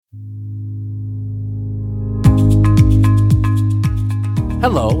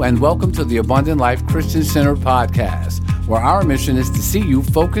Hello, and welcome to the Abundant Life Christian Center podcast, where our mission is to see you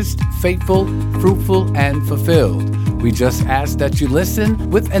focused, faithful, fruitful, and fulfilled. We just ask that you listen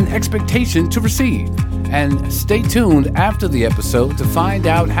with an expectation to receive. And stay tuned after the episode to find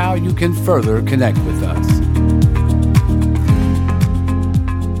out how you can further connect with us.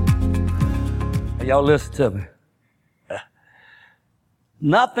 Y'all listen to me.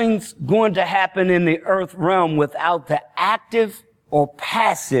 Nothing's going to happen in the earth realm without the active or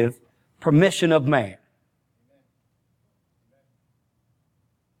passive permission of man.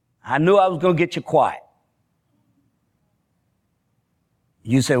 I knew I was going to get you quiet.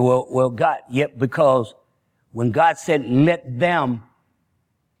 You say, well, God, because when God said, let them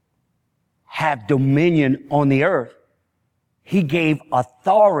have dominion on the earth, he gave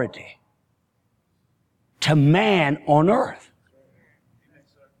authority to man on earth.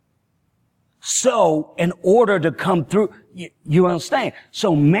 So in order to come through, you understand?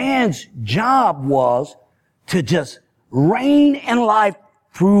 So man's job was to just reign in life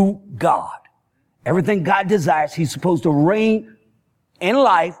through God. Everything God desires, he's supposed to reign in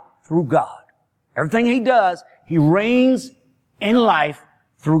life through God. Everything he does, he reigns in life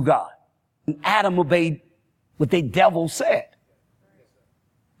through God. And Adam obeyed what the devil said.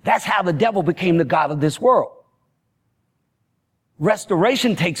 That's how the devil became the god of this world.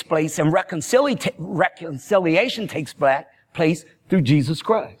 Restoration takes place and reconciliation takes place through Jesus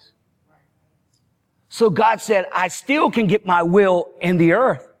Christ. So God said, I still can get my will in the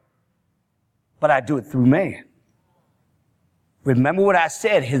earth, but I do it through man. Remember what I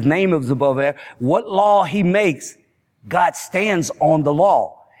said, his name is above there. What law he makes, God stands on the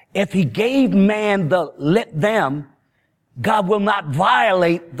law. If he gave man the let them, God will not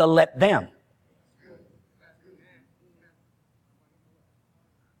violate the let them.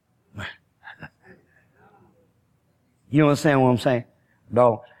 You understand what I'm saying?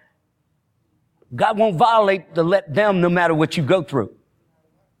 No. God won't violate the let them no matter what you go through.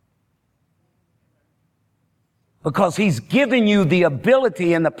 Because he's given you the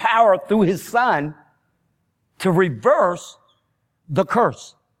ability and the power through his son to reverse the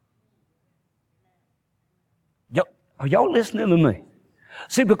curse. Are y'all listening to me?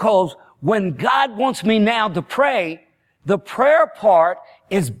 See, because when God wants me now to pray, the prayer part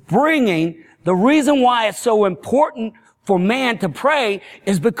is bringing the reason why it's so important for man to pray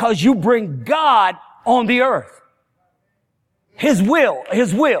is because you bring God on the earth. His will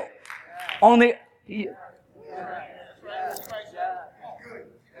on the...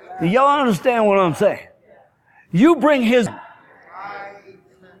 Y'all understand what I'm saying? You bring his...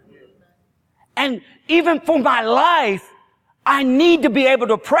 And even for my life, I need to be able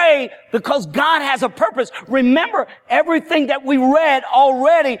to pray because God has a purpose. Remember, everything that we read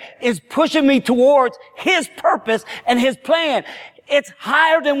already is pushing me towards his purpose and his plan. It's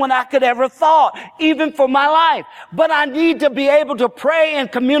higher than what I could ever thought, even for my life. But I need to be able to pray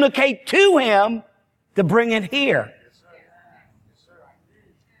and communicate to him to bring it here.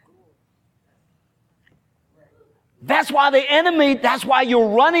 That's why the enemy, that's why you're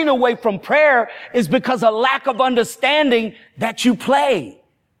running away from prayer is because of lack of understanding that you play.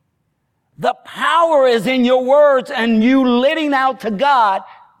 The power is in your words and you letting out to God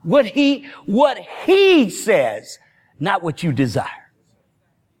what he says, not what you desire.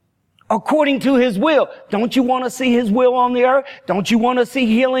 According to his will. Don't you want to see his will on the earth? Don't you want to see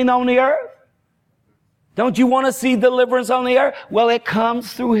healing on the earth? Don't you want to see deliverance on the earth? Well, it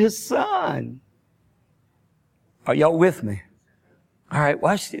comes through his son. Are y'all with me? All right,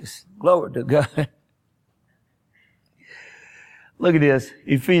 watch this. Glory to God. Look at this.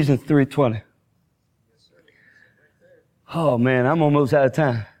 Ephesians 3:20. Oh, man, I'm almost out of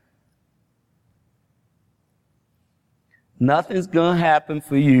time. Nothing's going to happen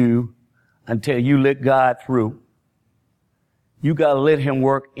for you until you let God through. You got to let him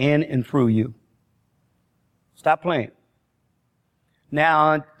work in and through you. Stop playing.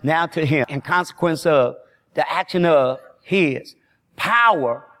 Now to him, in consequence of the action of his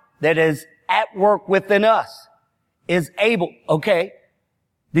power that is at work within us is able. Okay.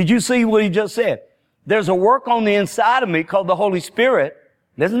 Did you see what he just said? There's a work on the inside of me called the Holy Spirit.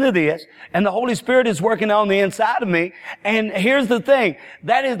 Listen to this. And the Holy Spirit is working on the inside of me. And here's the thing.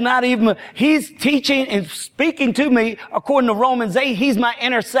 That is not even, he's teaching and speaking to me according to Romans 8. He's my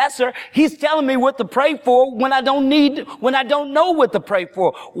intercessor. He's telling me what to pray for when I don't know what to pray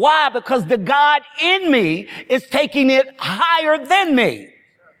for. Why? Because the God in me is taking it higher than me.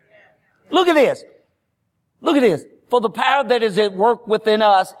 Look at this. Look at this. For the power that is at work within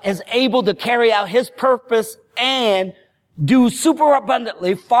us is able to carry out his purpose and do super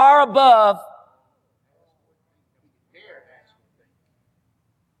abundantly, far above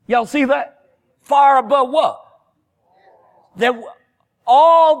Y'all see that? Far above what? That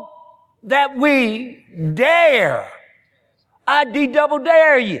all that we dare. I double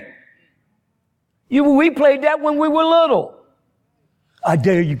dare you. We played that when we were little. I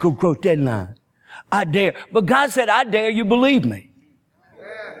dare you go across that line. I dare. But God said, I dare you believe me.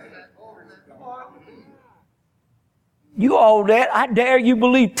 You all that, I dare you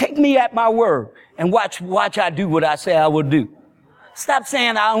believe. Take me at my word and watch I do what I say I will do. Stop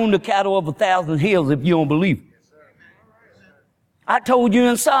saying I own the cattle of 1,000 hills if you don't believe it. I told you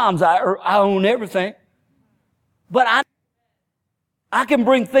in Psalms I own everything. But I can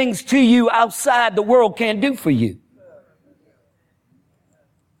bring things to you outside the world can't do for you.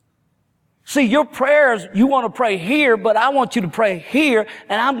 See, your prayers, you want to pray here, but I want you to pray here,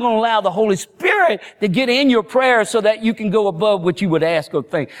 and I'm going to allow the Holy Spirit to get in your prayers so that you can go above what you would ask or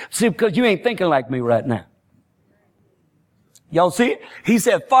think. See, because you ain't thinking like me right now. Y'all see it? He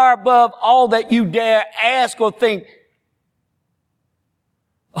said, far above all that you dare ask or think.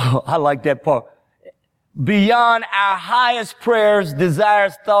 Oh, I like that part. Beyond our highest prayers,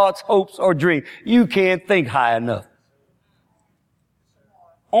 desires, thoughts, hopes, or dreams. You can't think high enough.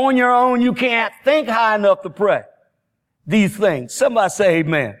 On your own, you can't think high enough to pray these things. Somebody say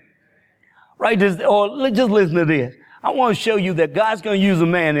amen. Right? Just listen to this. I want to show you that God's going to use a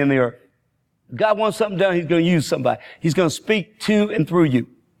man in the earth. If God wants something done, he's going to use somebody. He's going to speak to and through you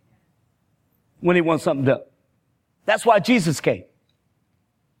when he wants something done. That's why Jesus came.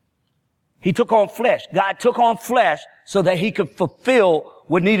 He took on flesh. God took on flesh so that he could fulfill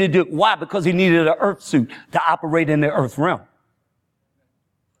what needed to do. Why? Because he needed an earth suit to operate in the earth realm.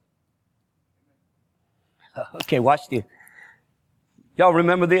 Okay, watch this. Y'all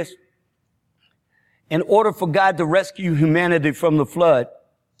remember this? In order for God to rescue humanity from the flood,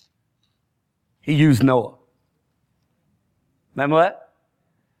 he used Noah. Remember that?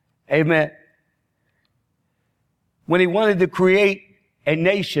 Amen. When he wanted to create a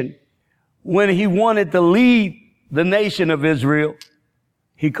nation, when he wanted to lead the nation of Israel,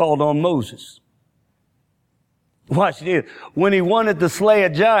 he called on Moses. Watch this. When he wanted to slay a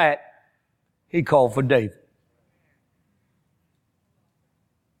giant, he called for David.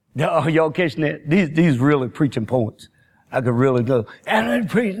 Oh, y'all catching that? These really preaching points. I could really go, and then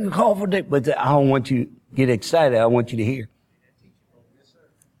preaching the call for David. But I don't want you to get excited. I want you to hear.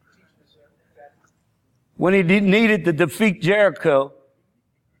 When he needed to defeat Jericho,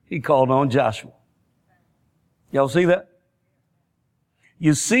 he called on Joshua. Y'all see that?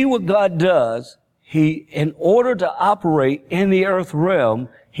 You see what God does? In order to operate in the earth realm,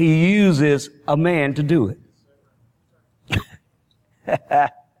 he uses a man to do it.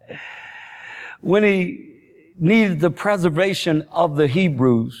 When he needed the preservation of the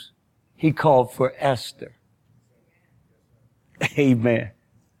Hebrews, he called for Esther. Amen.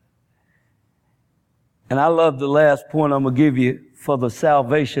 And I love the last point I'm going to give you. For the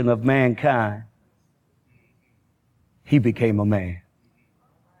salvation of mankind, he became a man.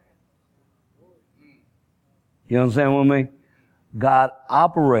 You understand what I mean? God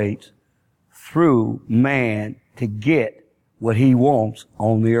operates through man to get what he wants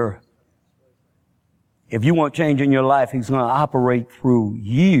on the earth. If you want change in your life, he's going to operate through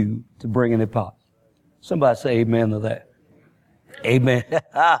you to bring it about. Somebody say amen to that. Amen.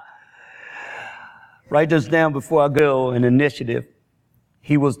 Write this down before I go. An initiative.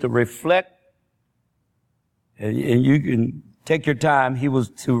 He was to reflect, and you can take your time. He was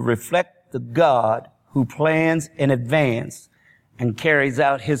to reflect the God who plans in advance and carries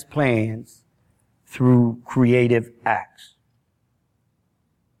out his plans through creative acts.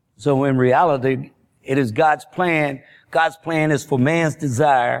 So in reality, it is God's plan. God's plan is for man's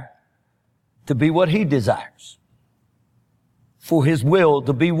desire to be what he desires. For his will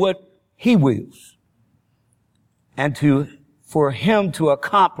to be what he wills. And for him to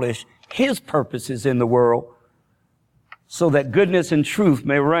accomplish his purposes in the world so that goodness and truth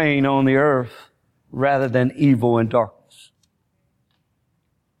may reign on the earth rather than evil and darkness.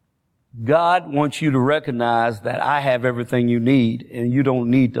 God wants you to recognize that I have everything you need, and you don't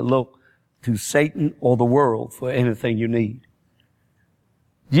need to look to Satan or the world for anything you need.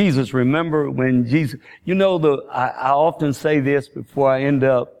 Jesus, remember when Jesus, I often say this before I end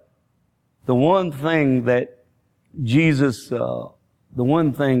up, the one thing that Jesus, let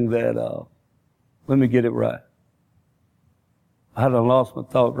me get it right. I done lost my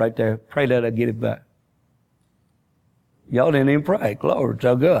thought right there. Pray that I get it back. Y'all didn't even pray. Glory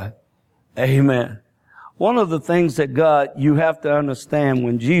to God. Amen. One of the things that God, you have to understand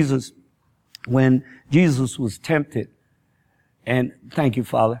when Jesus was tempted, and thank you,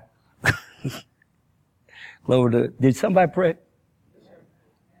 Father. Glory to, did somebody pray?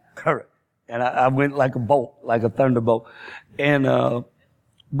 And I went like a bolt, like a thunderbolt. And,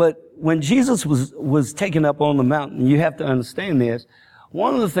 but when Jesus was taken up on the mountain, you have to understand this.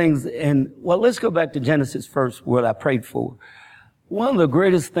 One of the things, let's go back to Genesis first, what I prayed for. One of the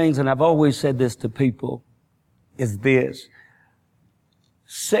greatest things, and I've always said this to people, is this.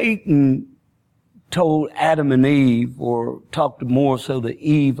 Satan told Adam and Eve, or talked more so to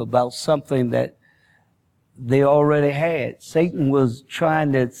Eve about something that they already had. Satan was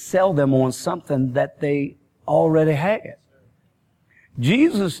trying to sell them on something that they already had.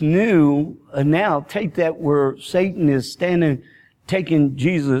 Jesus knew, now take that where Satan is standing, taking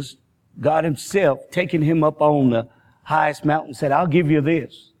Jesus, God himself, taking him up on the highest mountain, said, I'll give you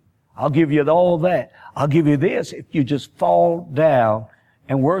this. I'll give you all that. I'll give you this if you just fall down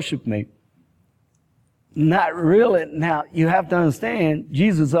and worship me. Not really. Now, you have to understand,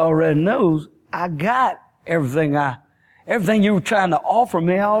 Jesus already knows I got everything you were trying to offer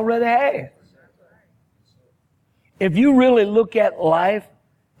me, I already had. If you really look at life,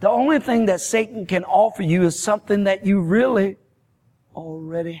 the only thing that Satan can offer you is something that you really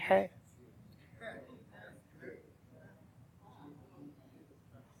already have.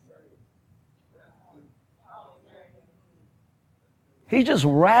 He just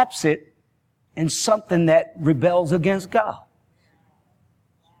wraps it in something that rebels against God.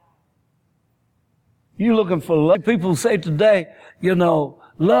 You're looking for love. People say today,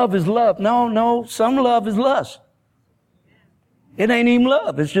 love is love. No, some love is lust. It ain't even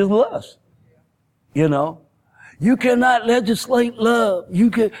love. It's just lust. You cannot legislate love. You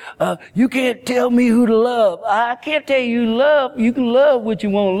can't tell me who to love. I can't tell you love. You can love what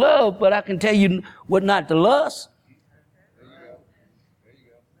you want to love, but I can tell you what not to lust.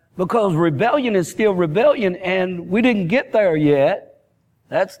 Because rebellion is still rebellion, and we didn't get there yet.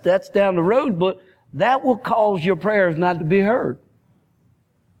 That's down the road, but that will cause your prayers not to be heard.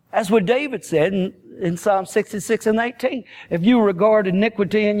 That's what David said in Psalm 66 and 18. If you regard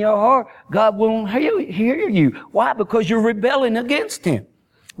iniquity in your heart, God won't hear you. Why? Because you're rebelling against him.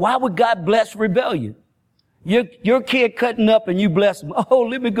 Why would God bless rebellion? Your kid cutting up and you bless him. Oh,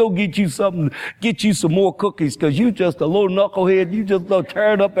 let me go get you something, get you some more cookies, because you just a little knucklehead. You just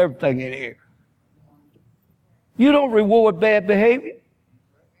tearing up everything in here. You don't reward bad behavior.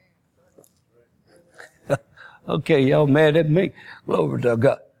 Okay, y'all mad at me? Glory to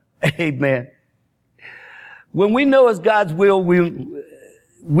God. Amen. When we know it's God's will,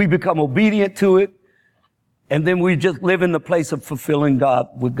 we become obedient to it, and then we just live in the place of fulfilling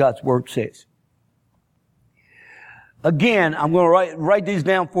what God's word says. Again, I'm going to write these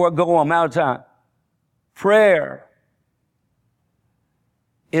down before I go on. I'm out of time. Prayer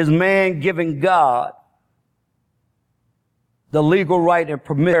is man giving God the legal right, and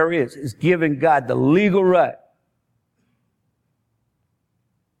prayer is giving God the legal right.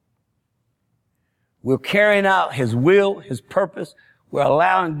 We're carrying out his will, his purpose. We're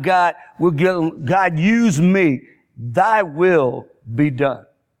allowing God, God, use me. Thy will be done.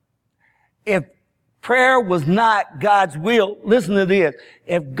 If prayer was not God's will, listen to this.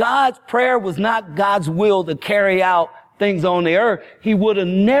 If God's prayer was not God's will to carry out things on the earth, he would have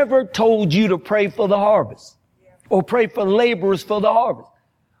never told you to pray for the harvest or pray for laborers for the harvest.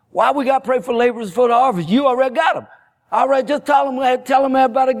 Why we got to pray for laborers for the harvest? You already got them. All right, just tell them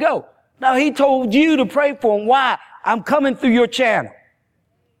everybody go. Now, he told you to pray for them. Why? I'm coming through your channel.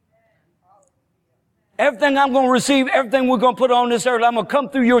 Everything I'm going to receive, everything we're going to put on this earth, I'm going to come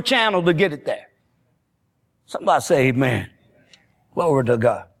through your channel to get it there. Somebody say amen. Glory to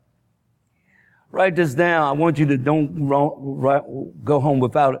God. Write this down. I want you to don't go home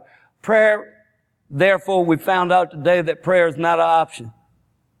without it. Prayer, therefore, we found out today that prayer is not an option.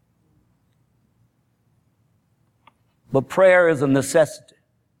 But prayer is a necessity.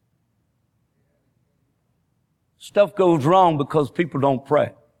 Stuff goes wrong because people don't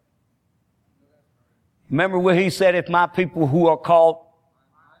pray. Remember what he said, if my people who are called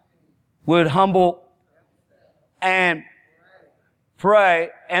would humble and pray.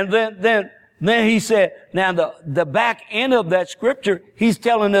 And then he said, now the back end of that scripture, he's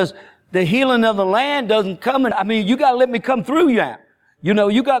telling us the healing of the land doesn't come in. I mean, you got to let me come through you.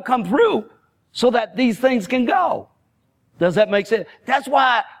 You got to come through so that these things can go. Does that make sense? That's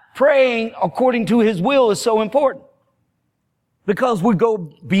why praying according to his will is so important. Because we go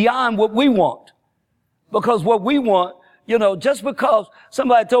beyond what we want. Because what we want, just because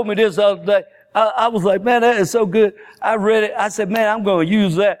somebody told me this the other day, I was like, man, that is so good. I read it. I said, man, I'm going to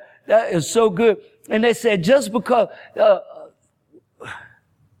use that. That is so good. And they said, just because, I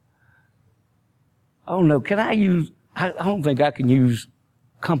don't know, can I use, I don't think I can use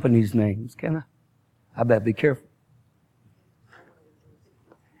companies' names, can I? I better be careful.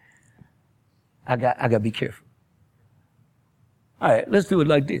 I got to be careful. All right, let's do it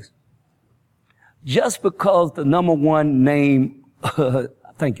like this. Just because the number one name,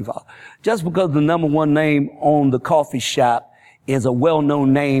 thank you, Father. Just because the number one name on the coffee shop is a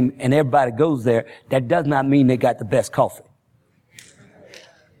well-known name and everybody goes there, that does not mean they got the best coffee.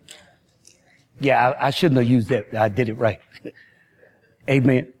 Yeah, I shouldn't have used that. I did it right.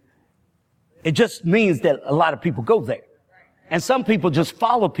 Amen. It just means that a lot of people go there. And some people just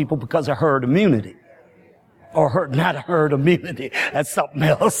follow people because of herd immunity. Or not herd immunity. That's something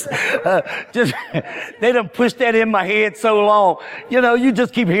else. They done pushed that in my head so long. You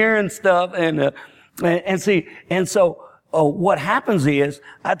just keep hearing stuff and so what happens is,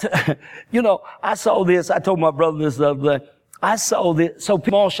 I saw this. I told my brother this the other day. I saw this. So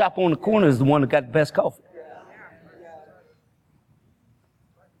people all shop on the corner is the one that got the best coffee.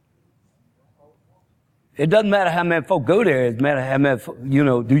 It doesn't matter how many folk go there. It matters how many,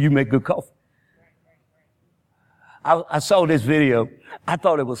 do you make good coffee? I saw this video. I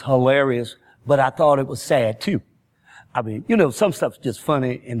thought it was hilarious, but I thought it was sad too. I mean, some stuff's just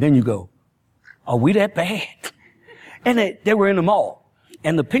funny, and then you go, are we that bad? And they were in the mall.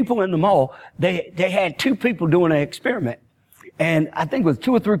 And the people in the mall, they had two people doing an experiment. And I think it was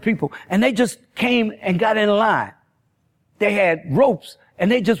 2 or 3 people. And they just came and got in line. They had ropes,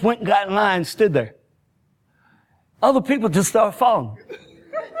 and they just went and got in line and stood there. Other people just started following.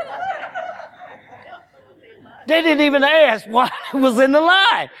 They didn't even ask why it was in the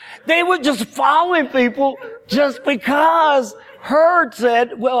line. They were just following people just because herd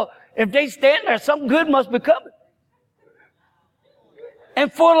said, well, if they stand there, something good must be coming. And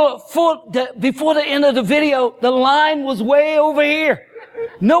before the end of the video, the line was way over here.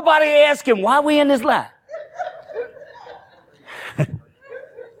 Nobody asked him, why are we in this line?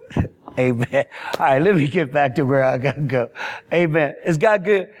 Amen. All right, let me get back to where I got to go. Amen. Is God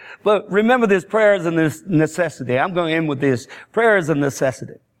good? But remember this, prayer is a necessity. I'm going to end with this. Prayer is a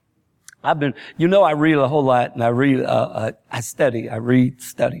necessity. I read a whole lot, and I read, I study, I read,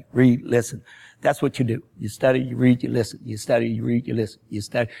 study, read, listen. That's what you do. You study, you read, you listen. You study, you read, you listen. You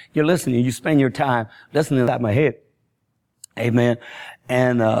study, you're listening, you spend your time listening inside my head. Amen.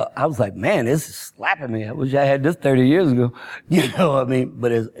 And, I was like, man, this is slapping me. I wish I had this 30 years ago.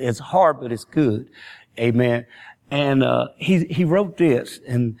 But it's hard, but it's good. Amen. And, he wrote this,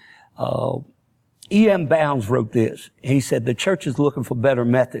 and, E.M. Bounds wrote this. He said, the church is looking for better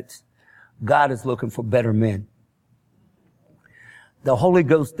methods. God is looking for better men. The Holy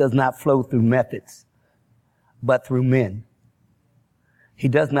Ghost does not flow through methods, but through men. He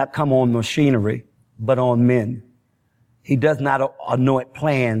does not come on machinery, but on men. He does not anoint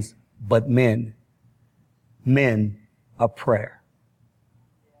plans, but men. Men of prayer.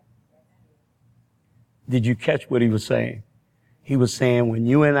 Did you catch what he was saying? He was saying when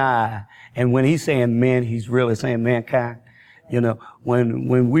you and I, and when he's saying men, he's really saying mankind.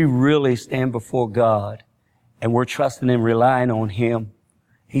 When we really stand before God and we're trusting and relying on him,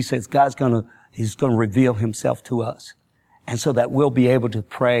 he says he's going to reveal himself to us. And so that we'll be able to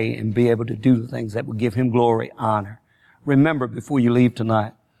pray and be able to do the things that will give him glory, honor. Remember before you leave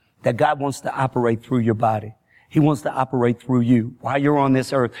tonight that God wants to operate through your body. He wants to operate through you. While you're on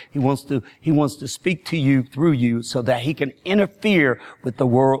this earth, he wants to speak to you through you so that he can interfere with the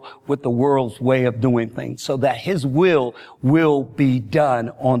world's way of doing things, so that his will be done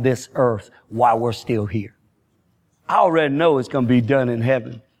on this earth while we're still here. I already know it's going to be done in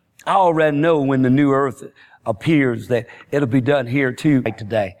heaven. I already know when the new earth appears that it'll be done here too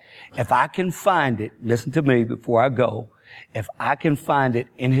today. If I can find it, listen to me before I go, if I can find it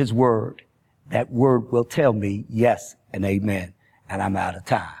in his word, that word will tell me yes and amen. And I'm out of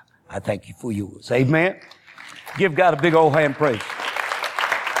time. I thank you for yours. Amen. Give God a big old hand praise.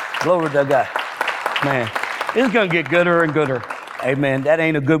 Glory to God. Man, it's going to get gooder and gooder. Amen. That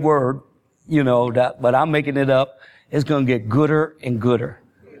ain't a good word, but I'm making it up. It's going to get gooder and gooder.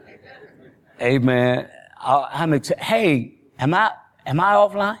 Amen. I'm excited. Hey, am I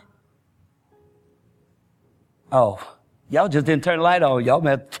offline? Oh, y'all just didn't turn the light on. Y'all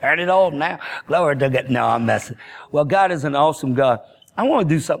better turn it on now. Glory to God. No, I'm messing. Well, God is an awesome God. I want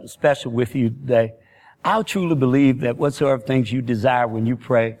to do something special with you today. I truly believe that whatsoever things you desire when you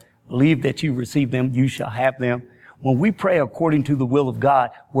pray, believe that you receive them, you shall have them. When we pray according to the will of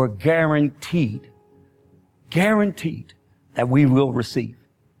God, we're guaranteed that we will receive.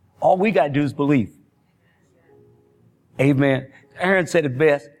 All we got to do is believe. Amen. Aaron said it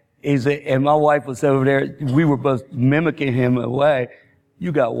best. He said, and my wife was over there. We were both mimicking him away.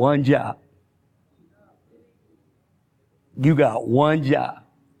 You got one job. You got one job.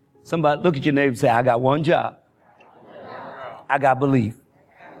 Somebody look at your neighbor and say, I got one job. I got belief.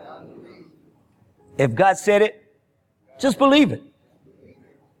 If God said it, just believe it.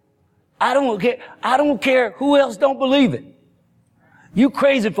 I don't care who else don't believe it. You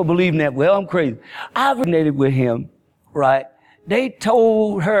crazy for believing that. Well, I'm crazy. I resonated with him, right? They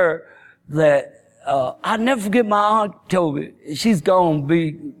told her that, I'll never forget my aunt told me, she's gone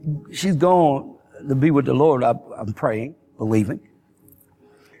to be with the Lord. I'm praying, believing.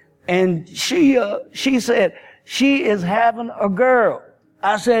 And she said, she is having a girl.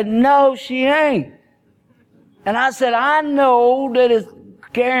 I said, no, she ain't. And I said, I know that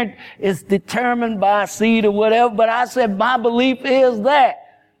it's determined by seed or whatever, but I said, my belief is that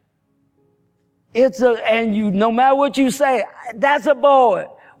no matter what you say, that's a boy.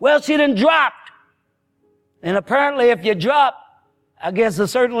 Well, she done dropped. And apparently if you drop, I guess a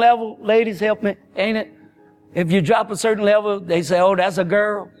certain level, ladies help me, ain't it? If you drop a certain level, they say, oh, that's a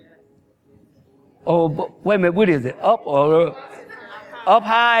girl. Oh, wait a minute, what is it? Up or up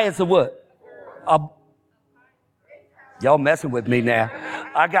high is a what? Y'all messing with me now.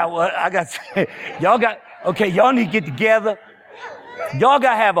 Y'all need to get together. Y'all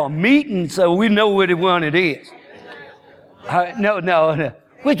got to have a meeting so we know which one it is. No.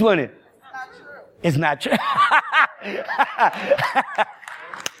 Which one is it? It's not true.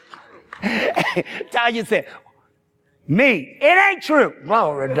 Tanya said, me, it ain't true.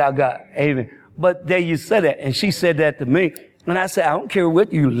 Glory to God. Amen. But there you said that. And she said that to me. And I said, I don't care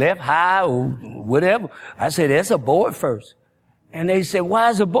what you left high or whatever. I said, that's a boy first. And they said, why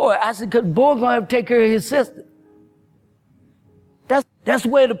is a boy? I said, because the boy's going to have to take care of his sister. That's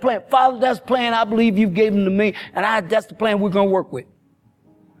where the plan. Father, that's the plan I believe you gave him to me. And that's the plan we're going to work with.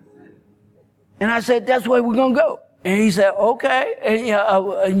 And I said, that's where we're going to go. And he said, okay. And,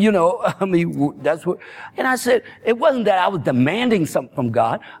 that's what. And I said, it wasn't that I was demanding something from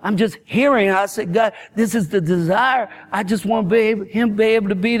God. I'm just hearing. I said, God, this is the desire. I just want to be able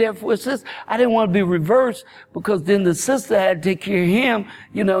to be there for his sister. I didn't want to be reversed because then the sister had to take care of him.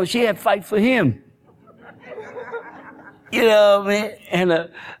 She had to fight for him. You know what I mean?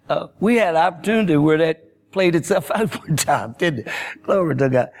 And, we had an opportunity where that played itself out one time, didn't it? Glory to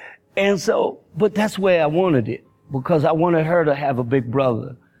God. And so, but that's where I wanted it. Because I wanted her to have a big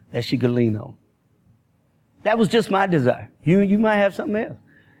brother that she could lean on. That was just my desire. You might have something else,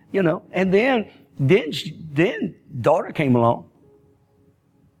 And then daughter came along.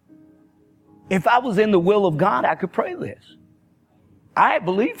 If I was in the will of God, I could pray this. I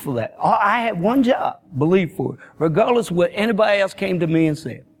believed for that. I had one job, believe for it, regardless of what anybody else came to me and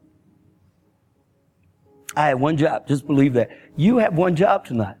said. I had one job, just believe that. You have one job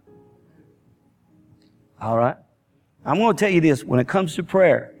tonight. All right? I'm going to tell you this. When it comes to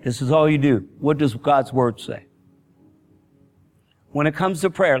prayer, this is all you do. What does God's word say? When it comes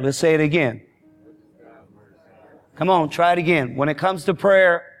to prayer, let's say it again. Come on, try it again. When it comes to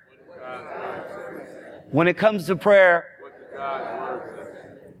prayer, when it comes to prayer,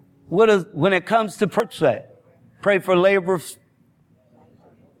 when it comes to prayer, say? Pray for laborers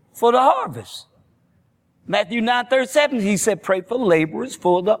for the harvest. Matthew 9:37, he said, pray for laborers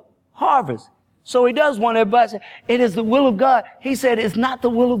for the harvest. So he does want everybody to say, it is the will of God. He said, it's not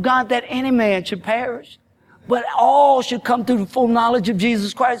the will of God that any man should perish, but all should come to the full knowledge of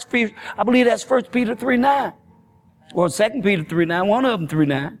Jesus Christ. I believe that's 1 Peter 3:9 or 2 Peter 3:9, one of them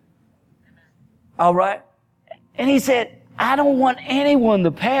 3:9. All right. And he said, I don't want anyone to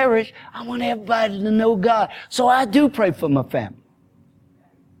perish. I want everybody to know God. So I do pray for my family.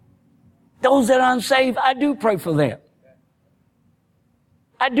 Those that are unsaved, I do pray for them.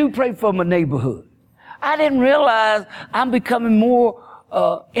 I do pray for my neighborhood. I didn't realize I'm becoming more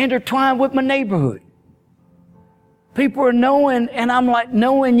intertwined with my neighborhood. People are knowing, and I'm like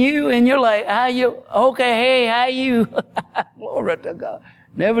knowing you, and you're like, how you? Okay, hey, how you? Glory to God.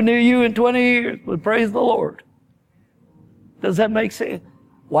 Never knew you in 20 years, but praise the Lord. Does that make sense?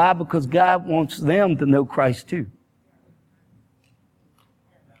 Why? Because God wants them to know Christ too.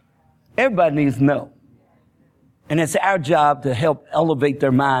 Everybody needs to know. And it's our job to help elevate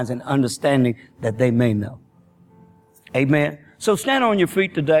their minds and understanding that they may know. Amen. So stand on your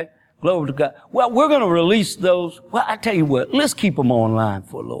feet today. Glory to God. Well, we're going to release those. Well, I tell you what, let's keep them online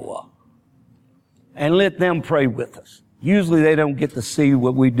for a little while. And let them pray with us. Usually they don't get to see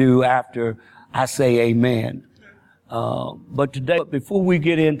what we do after I say amen. But today, before we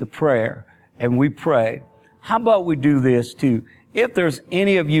get into prayer and we pray, how about we do this too? If there's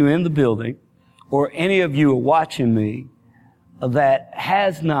any of you in the building or any of you are watching me, that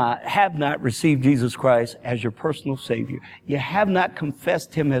have not received Jesus Christ as your personal Savior, you have not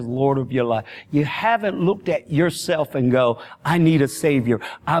confessed Him as Lord of your life, you haven't looked at yourself and go, I need a Savior.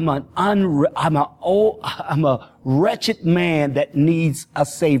 I'm a wretched man that needs a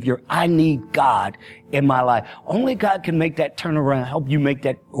Savior. I need God in my life. Only God can make that turnaround, help you make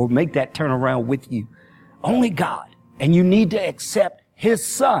that turnaround with you. Only God. And you need to accept His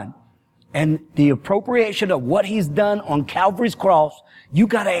Son and the appropriation of what He's done on Calvary's cross. You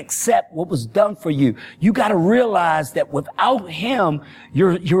got to accept what was done for you. You got to realize that without Him,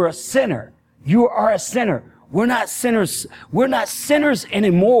 you're a sinner. You are a sinner. We're not sinners. We're not sinners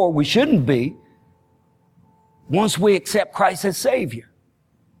anymore. We shouldn't be once we accept Christ as Savior.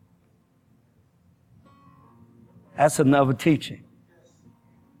 That's another teaching.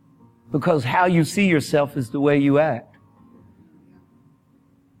 Because how you see yourself is the way you act.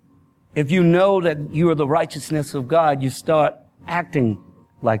 If you know that you are the righteousness of God, you start acting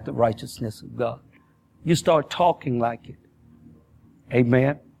like the righteousness of God. You start talking like it.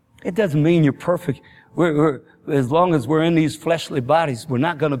 Amen. It doesn't mean you're perfect. As long as we're in these fleshly bodies, we're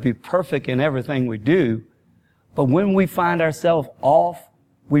not going to be perfect in everything we do. But when we find ourselves off,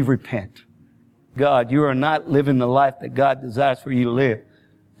 we repent. God, you are not living the life that God desires for you to live.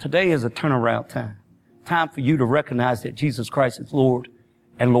 Today is a turnaround time. Time for you to recognize that Jesus Christ is Lord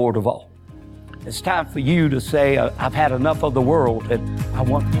and Lord of all. It's time for you to say, I've had enough of the world and I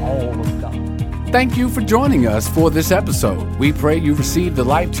want all of God. Thank you for joining us for this episode. We pray you received the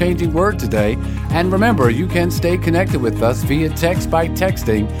life-changing word today. And remember, you can stay connected with us via text by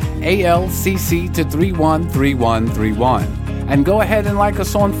texting ALCC to 313131. And go ahead and like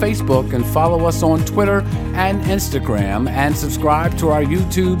us on Facebook and follow us on Twitter and Instagram and subscribe to our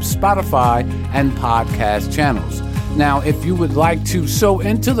YouTube, Spotify, and podcast channels. Now, if you would like to sow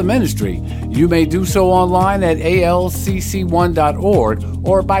into the ministry, you may do so online at alcc1.org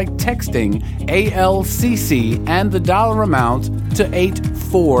or by texting ALCC and the dollar amount to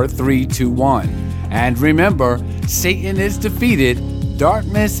 84321. And remember, Satan is defeated,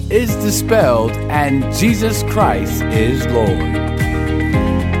 darkness is dispelled, and Jesus Christ is Lord.